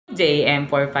Day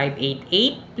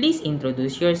M4588, please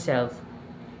introduce yourself.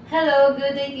 Hello,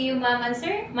 good day to you, ma'am and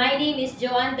sir. My name is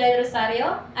Joanne Del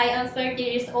Rosario. I am 30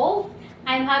 years old.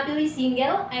 I'm happily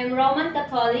single. I'm Roman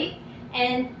Catholic,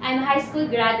 and I'm a high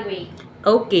school graduate.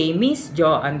 Okay, Miss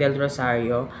Joanne Del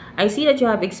Rosario, I see that you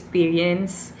have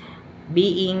experience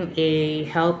being a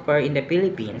helper in the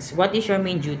Philippines. What is your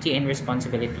main duty and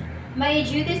responsibility? My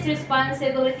duties,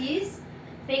 responsibilities,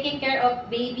 taking care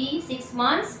of baby 6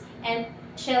 months and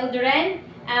children,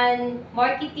 and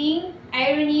marketing,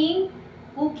 ironing,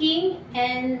 cooking,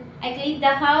 and I clean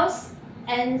the house,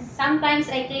 and sometimes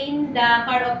I clean the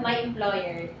car of my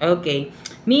employer. Okay,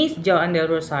 Miss Joanne Del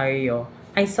Rosario,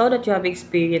 I saw that you have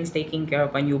experience taking care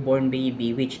of a newborn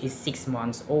baby which is 6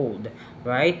 months old,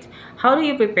 right? How do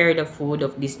you prepare the food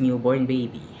of this newborn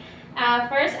baby?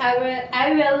 First,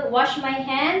 I will wash my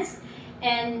hands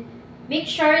and make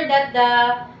sure that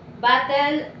the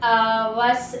bottle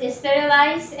was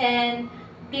sterilized and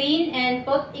clean, and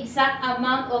put exact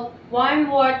amount of warm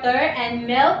water and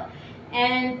milk,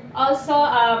 and also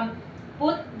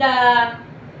put the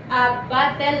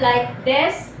bottle like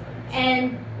this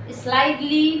and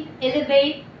slightly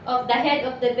elevate of the head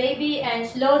of the baby and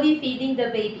slowly feeding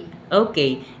the baby.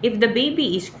 Okay, if the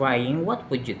baby is crying, what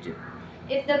would you do?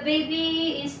 If the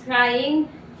baby is crying,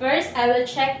 first I will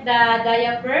check the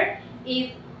diaper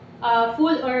if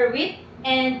full or wet,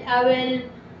 and I will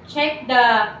check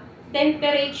the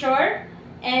temperature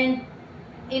and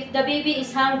if the baby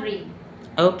is hungry.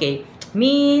 Okay,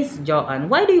 Miss Joanne,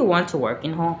 why do you want to work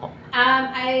in Hong Kong?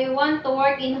 I want to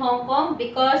work in Hong Kong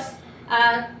because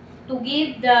to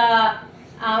give the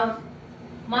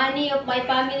money of my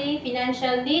family,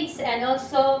 financial needs, and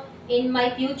also in my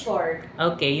future.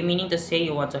 Okay, you meaning to say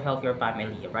you want to help your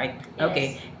family, right? Yes.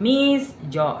 Okay, Miss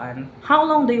Joanne, how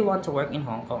long do you want to work in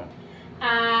Hong Kong?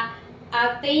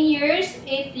 10 years,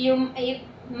 if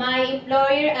my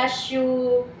employer asks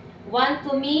you want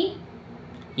to me,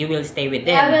 You will stay with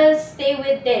I them. will stay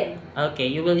with them. Okay,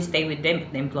 you will stay with them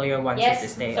if the employer wants Yes, you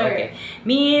to stay. sir. Okay,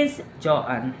 Miss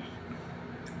Joanne,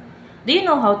 do you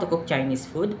know how to cook Chinese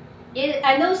food? Yeah,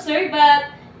 I know, sir,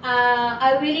 but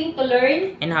I'm willing to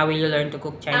learn. And how will you learn to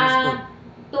cook Chinese food?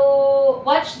 To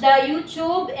watch the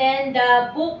YouTube and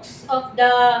the books of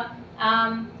the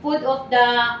food of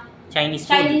the Chinese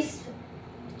food.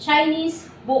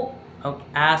 Chinese book.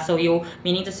 Okay. So you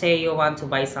meaning to say you want to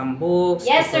buy some books?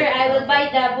 Yes, to sir. cook- I will okay. buy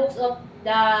the books of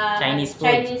the Chinese food.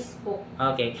 Chinese book.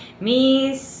 Okay,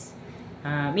 Miss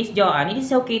Joanne, it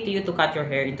is okay to you to cut your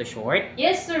hair into short?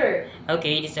 Yes, sir.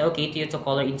 Okay, it is okay to you to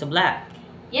color into black.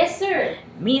 Yes, sir.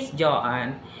 Miss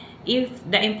Joanne, if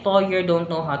the employer don't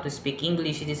know how to speak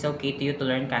English, it is okay to you to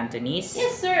learn Cantonese?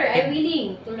 Yes, sir. I'm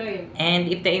willing to learn.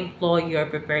 And if the employer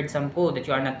prepared some food that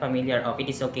you are not familiar of, it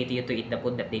is okay to you to eat the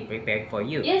food that they prepared for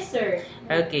you? Yes, sir.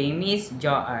 Okay, Miss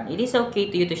Joanne, it is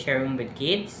okay to you to share room with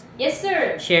kids? Yes,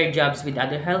 sir. Share jobs with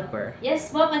other helper?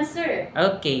 Yes, ma'am and sir.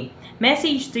 Okay,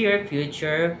 message to your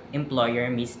future employer,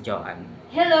 Miss Joanne.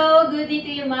 Hello, good day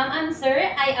to you, ma'am and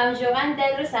sir. I am Joanne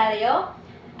Del Rosario.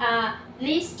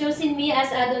 Please choose me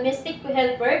as a domestic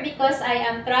helper because I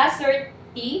am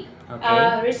trustworthy,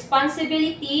 Okay.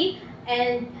 responsibility,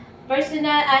 and personal.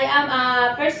 I am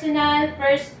a personal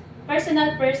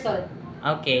person.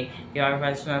 Okay, you are a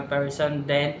professional person,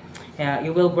 then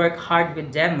you will work hard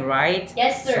with them, right?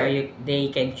 Yes, sir. So they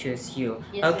can choose you.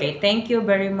 Yes, okay, sir. thank you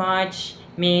very much,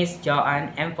 Miss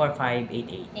Joanne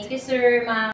M4588. Thank you, sir, ma'am.